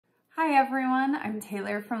Hi everyone, I'm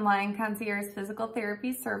Taylor from Concierge Physical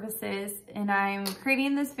Therapy Services, and I'm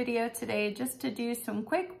creating this video today just to do some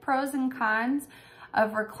quick pros and cons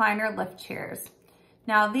of recliner lift chairs.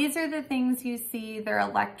 Now these are the things you see. They're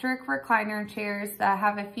electric recliner chairs that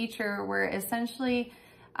have a feature where it essentially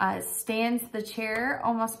stands the chair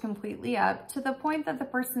almost completely up to the point that the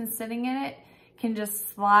person sitting in it can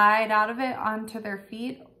just slide out of it onto their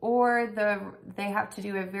feet, or they have to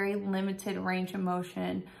do a very limited range of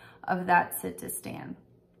motion of that sit to stand.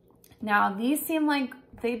 Now, these seem like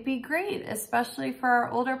they'd be great, especially for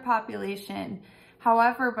our older population.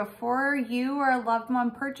 However, before you or a loved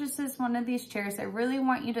one purchases one of these chairs, I really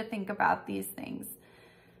want you to think about these things.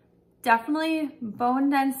 Definitely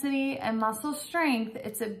bone density and muscle strength.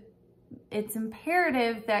 It's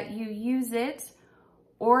imperative that you use it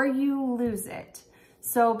or you lose it.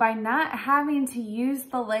 So by not having to use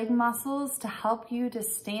the leg muscles to help you to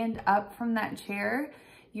stand up from that chair,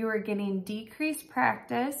 you are getting decreased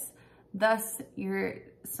practice, thus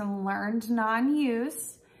some learned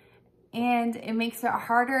non-use, and it makes it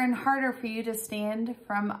harder and harder for you to stand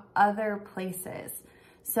from other places.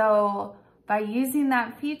 So by using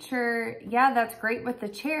that feature, yeah, that's great with the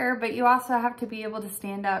chair, but you also have to be able to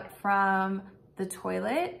stand up from the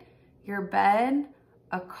toilet, your bed,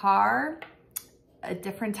 a car, a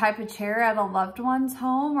different type of chair at a loved one's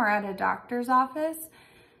home or at a doctor's office.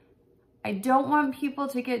 I don't want people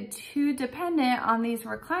to get too dependent on these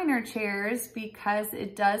recliner chairs because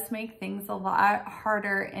it does make things a lot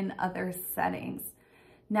harder in other settings.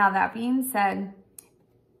 Now, that being said,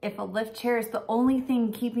 if a lift chair is the only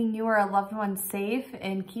thing keeping you or a loved one safe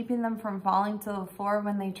and keeping them from falling to the floor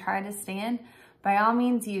when they try to stand, by all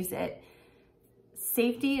means use it.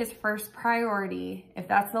 Safety is first priority. If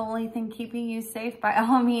that's the only thing keeping you safe, by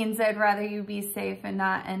all means, I'd rather you be safe and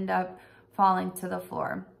not end up falling to the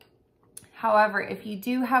floor. However, if you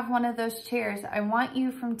do have one of those chairs, I want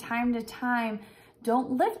you from time to time,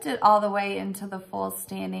 don't lift it all the way into the full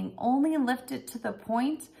standing. Only lift it to the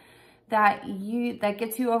point that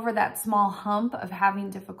gets you over that small hump of having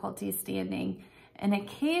difficulty standing. And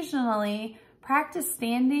occasionally, practice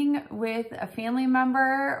standing with a family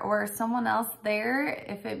member or someone else there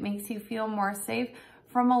if it makes you feel more safe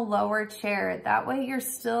from a lower chair. That way you're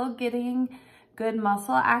still getting good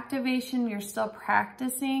muscle activation, you're still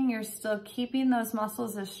practicing, you're still keeping those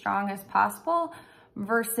muscles as strong as possible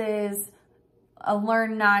versus a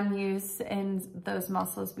learned non-use and those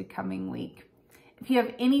muscles becoming weak. If you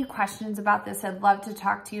have any questions about this, I'd love to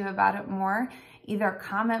talk to you about it more. Either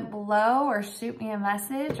comment below or shoot me a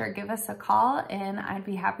message or give us a call, and I'd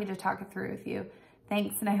be happy to talk it through with you.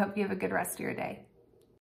 Thanks, and I hope you have a good rest of your day.